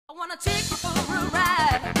wanna take you for a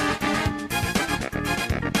ride.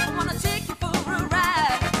 I wanna take you for a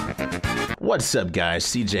ride. What's up, guys?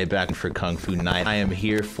 CJ back for Kung Fu Night. I am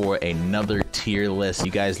here for another tier list.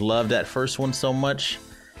 You guys loved that first one so much,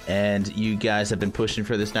 and you guys have been pushing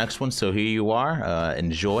for this next one, so here you are.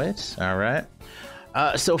 Enjoy it. All right.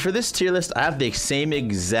 So for this tier list, I have the same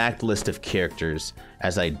exact list of characters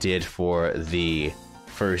as I did for the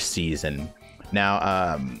first season.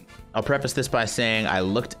 Now, I'll preface this by saying I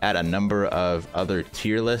looked at a number of other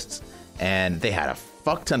tier lists, and they had a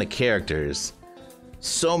fuck ton of characters.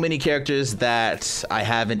 So many characters that I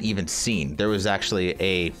haven't even seen. There was actually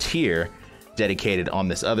a tier dedicated on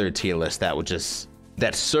this other tier list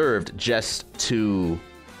that served just to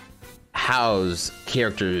house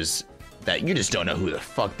characters that you just don't know who the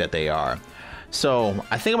fuck that they are. So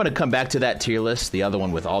I think I'm gonna come back to that tier list, the other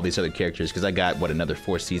one with all these other characters, because I got, another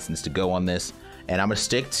 4 seasons to go on this. And I'm gonna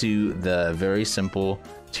stick to the very simple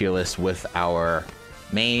tier list with our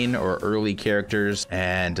main or early characters.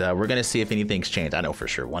 And we're gonna see if anything's changed. I know for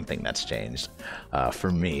sure one thing that's changed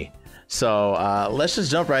for me. So let's just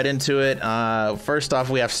jump right into it. First off,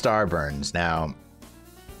 we have Starburns. Now,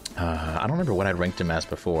 I don't remember what I'd ranked him as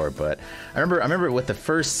before, but I remember with the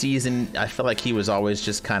first season, I felt like he was always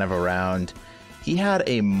just kind of around. He had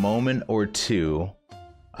a moment or two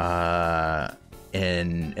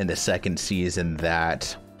in the second season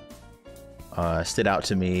that stood out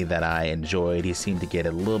to me that I enjoyed. He seemed to get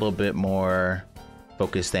a little bit more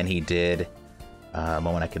focused than he did. A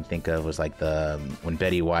moment I can think of was like when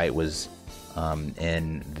Betty White was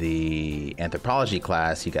in the anthropology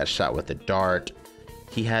class. He got shot with a dart.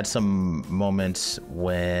 He had some moments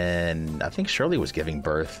when I think Shirley was giving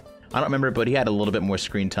birth. I don't remember, but he had a little bit more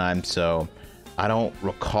screen time, so I don't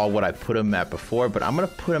recall what I put him at before, but I'm gonna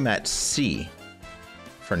put him at C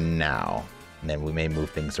for now, and then we may move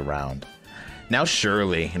things around. Now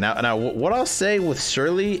Shirley. Now what I'll say with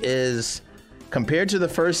Shirley is, compared to the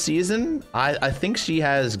first season, I think she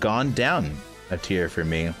has gone down a tier for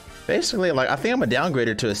me. Basically, like, I think I'm gonna downgrade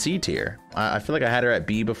her to a C tier. I feel like I had her at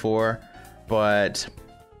B before, but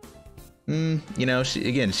you know,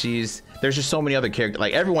 there's just so many other characters.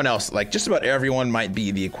 Like everyone else, like just about everyone might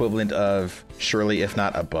be the equivalent of Shirley, if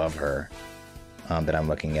not above her, that I'm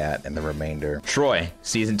looking at in the remainder. Troy,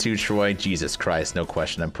 season 2 Troy, Jesus Christ, no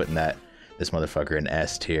question. I'm putting this motherfucker in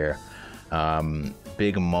S tier.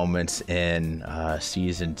 Big moments in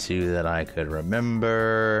season 2 that I could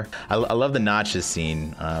remember. I love the Notches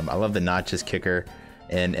scene. I love the Notches kicker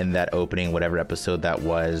in that opening, whatever episode that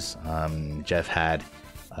was. Jeff had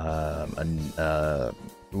a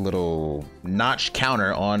little notch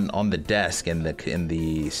counter on the desk in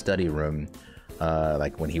the study room,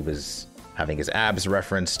 like when he was having his abs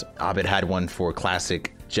referenced. Abed had one for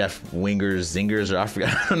classic Jeff Zingers, or I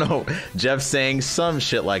forgot, I don't know, Jeff saying some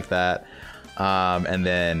shit like that. And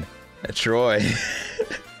then Troy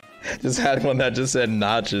just had one that just said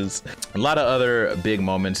Notches. A lot of other big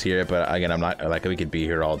moments here, but again, I'm not like, we could be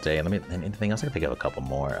here all day. Anything else? I can think of a couple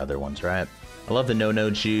more other ones, right? I love the no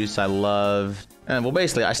juice. I love, well,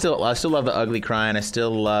 basically, I still love the ugly crying. I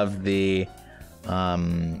still love the,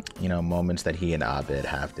 you know, moments that he and Abed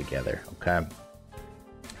have together. Okay.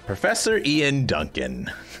 Professor Ian Duncan.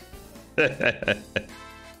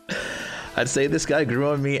 I'd say this guy grew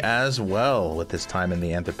on me as well with his time in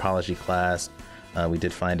the anthropology class. We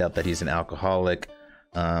did find out that he's an alcoholic.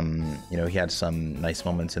 You know, he had some nice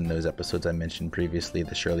moments in those episodes I mentioned previously,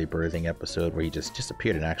 the Shirley birthing episode where he just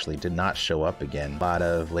disappeared and actually did not show up again. A lot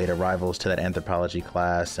of late arrivals to that anthropology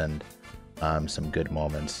class, and some good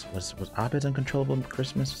moments. Was Abed's Uncontrollable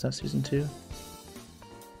Christmas? Was that season 2?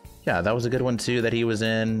 Yeah, that was a good one too that he was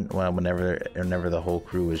in. Well, whenever the whole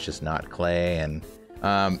crew was just not Clay. And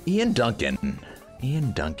Ian Duncan.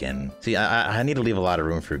 See, I need to leave a lot of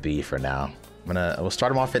room for B for now. We'll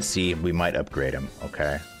start him off at C. We might upgrade him.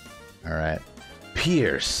 Okay. All right.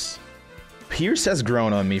 Pierce has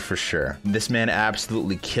grown on me for sure. This man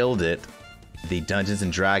absolutely killed it. The Dungeons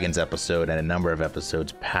and Dragons episode and a number of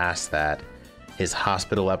episodes past that. His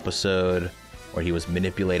hospital episode where he was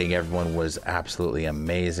manipulating everyone was absolutely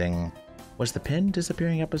amazing. Was the pin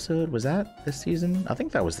disappearing episode? Was that this season? I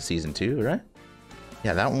think that was the season 2, right?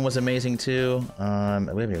 Yeah, that one was amazing too. We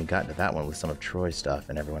haven't even gotten to that one with some of Troy's stuff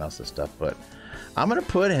and everyone else's stuff, but I'm gonna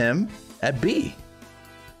put him at B.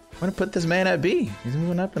 I'm gonna put this man at B. He's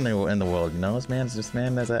moving up in the world, you know. This man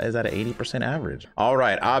is at an 80% average. All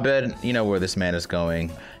right, Abed, you know where this man is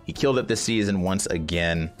going. He killed it this season once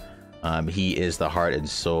again. He is the heart and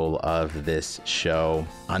soul of this show.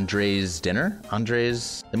 Andre's Dinner?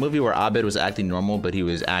 The movie where Abed was acting normal, but he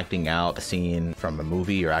was acting out a scene from a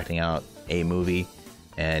movie or acting out a movie.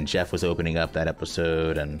 And Jeff was opening up that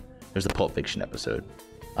episode, and There's the Pulp Fiction episode.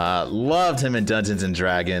 Loved him in Dungeons and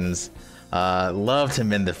Dragons. Loved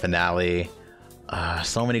him in the finale.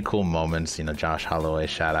 So many cool moments. You know, Josh Holloway,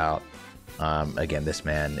 shout out. Again, this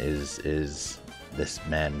man this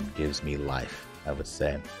man gives me life, I would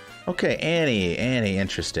say. Okay, Annie,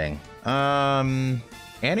 interesting.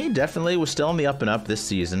 Annie definitely was still on the up and up this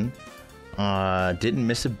season. Didn't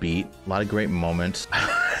miss a beat. A lot of great moments.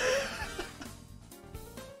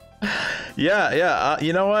 Yeah.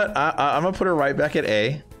 You know what? I'm gonna put her right back at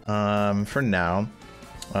A. For now.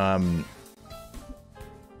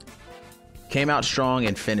 Came out strong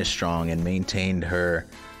and finished strong and maintained her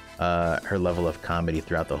level of comedy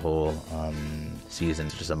throughout the whole season.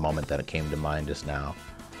 It's just a moment that came to mind just now.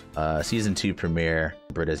 Season 2 premiere.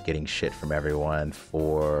 Britta's getting shit from everyone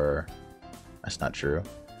for... That's not true.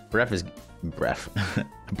 Bref.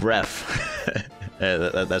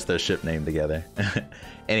 That's their ship name together.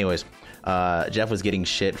 Anyways, Jeff was getting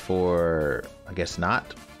shit for, I guess,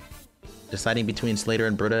 not deciding between Slater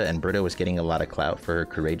and Britta was getting a lot of clout for her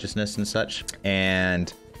courageousness and such.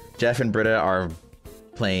 And Jeff and Britta are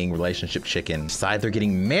playing relationship chicken. Decide they're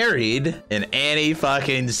getting married, and Annie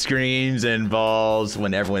fucking screams and bawls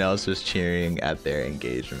when everyone else was cheering at their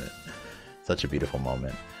engagement. Such a beautiful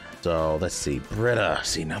moment. So let's see, Britta.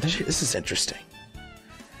 See, now this is interesting.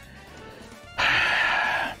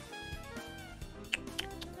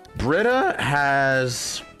 Britta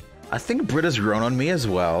has, I think Britta's grown on me as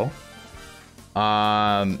well.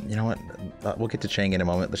 You know what? We'll get to Chang in a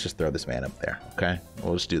moment. Let's just throw this man up there, okay?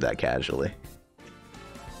 We'll just do that casually.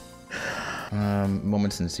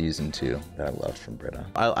 Moments in season 2 that I loved from Britta.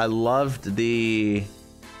 I loved the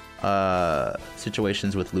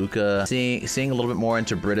situations with Luca, seeing a little bit more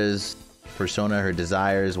into Britta's persona, her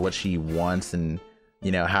desires, what she wants, and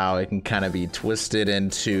you know how it can kind of be twisted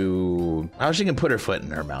into how she can put her foot in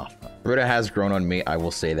her mouth. Britta has grown on me. I will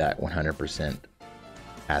say that 100%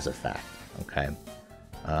 as a fact. Okay,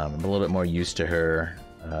 I'm a little bit more used to her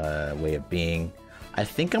way of being. I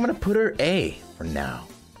think I'm gonna put her A for now.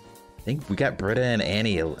 I think we got Britta and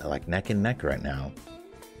Annie like neck and neck right now.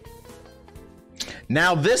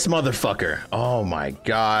 Now this motherfucker. Oh my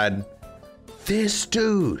god. This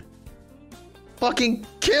dude fucking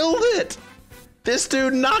killed it. This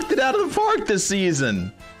dude knocked it out of the park this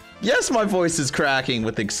season. Yes, my voice is cracking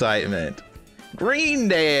with excitement.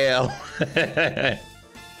 Greendale.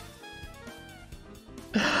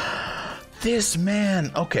 This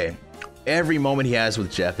man. Okay. Every moment he has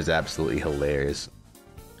with Jeff is absolutely hilarious.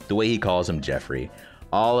 The way he calls him Jeffrey,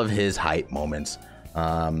 all of his hype moments,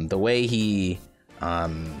 the way he,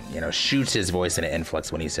 you know, shoots his voice in an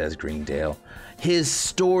influx when he says Greendale, his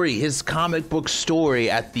story, his comic book story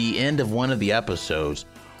at the end of one of the episodes,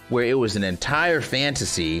 where it was an entire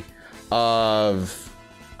fantasy of,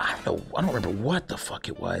 I don't remember what the fuck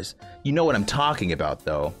it was. You know what I'm talking about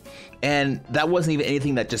though, and that wasn't even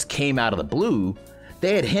anything that just came out of the blue.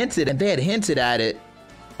 They had hinted at it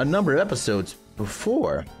a number of episodes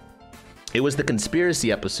before. It was the conspiracy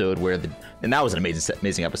episode where and that was an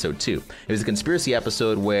amazing episode too. It was the conspiracy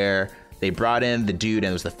episode where they brought in the dude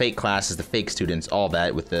and it was the fake classes, the fake students, all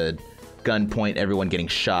that with the gunpoint, everyone getting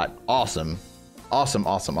shot. Awesome.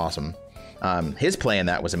 His play in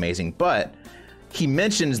that was amazing, but he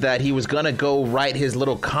mentions that he was gonna go write his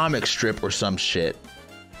little comic strip or some shit.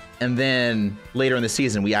 And then later in the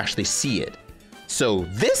season, we actually see it. So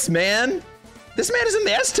this man is in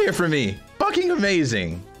the S tier for me. Fucking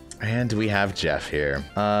amazing. And we have Jeff here.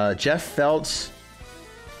 Jeff felt,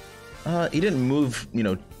 he didn't move, you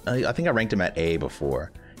know, I think I ranked him at A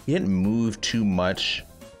before. He didn't move too much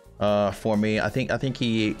for me. I think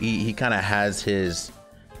he kind of has his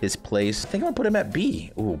place. I think I'm gonna put him at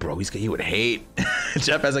B. Ooh, bro, he would hate.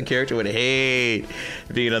 Jeff as a character would hate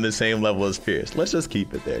being on the same level as Pierce. Let's just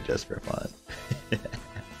keep it there just for fun.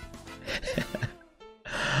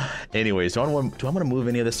 Anyways, do I want to move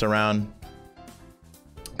any of this around?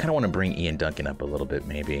 Kind of want to bring Ian Duncan up a little bit,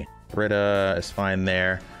 maybe. Britta is fine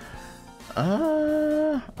there.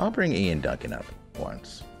 I'll bring Ian Duncan up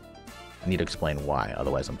once. I need to explain why,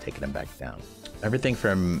 otherwise I'm taking him back down. Everything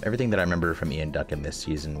that I remember from Ian Duncan this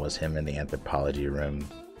season was him in the anthropology room.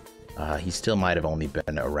 He still might have only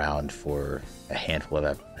been around for a handful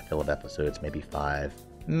of episodes, maybe 5.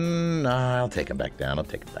 Nah, I'll take him back down.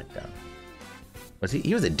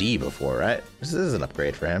 He was a D before, right? This is an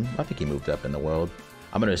upgrade for him. I think he moved up in the world.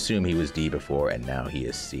 I'm gonna assume he was D before, and now he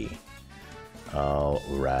is C. All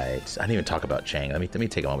right. I didn't even talk about Chang. Let me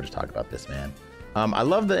take a moment to talk about this man. I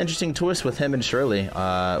love the interesting twist with him and Shirley,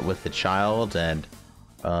 with the child and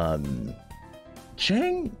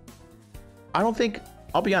Chang.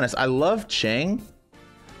 I'll be honest. I love Chang,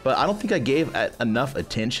 but I don't think I gave enough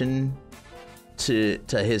attention to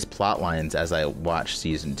his plot lines as I watched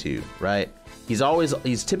season 2, right?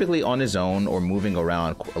 He's typically on his own or moving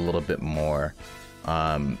around a little bit more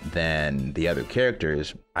than the other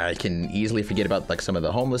characters. I can easily forget about like some of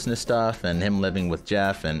the homelessness stuff and him living with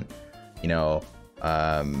Jeff, and we're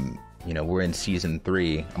in season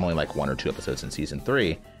 3. I'm only like 1 or 2 episodes in season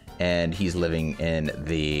 3, and he's living in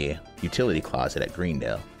the utility closet at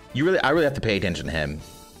Greendale. I really have to pay attention to him.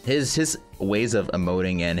 His ways of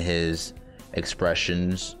emoting and his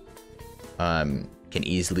expressions can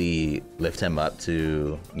easily lift him up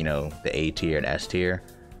to the A tier and S tier.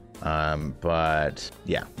 But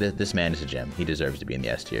yeah, this man is a gem. He deserves to be in the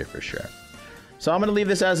S tier for sure. So I'm gonna leave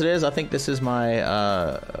this as it is. I think this is my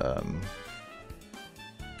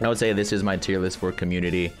I would say this is my tier list for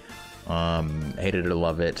Community. Hate it or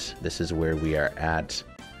love it, this is where we are at.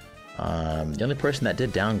 The only person that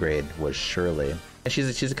did downgrade was Shirley.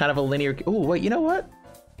 She's kind of a linear. Oh wait, you know what?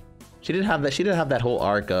 She did have that whole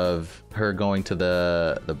arc of her going to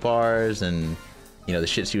the bars and the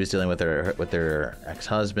shit she was dealing with her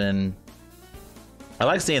ex-husband. I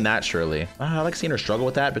like seeing that, Shirley. I like seeing her struggle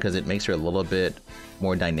with that because it makes her a little bit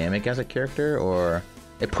more dynamic as a character, or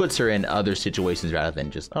it puts her in other situations rather than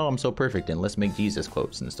just, oh, I'm so perfect and let's make Jesus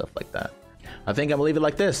quotes and stuff like that. I think I'm gonna leave it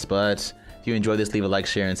like this, but if you enjoyed this, leave a like,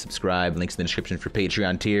 share, and subscribe. Links in the description for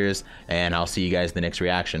Patreon tiers, and I'll see you guys in the next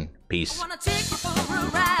reaction. Peace.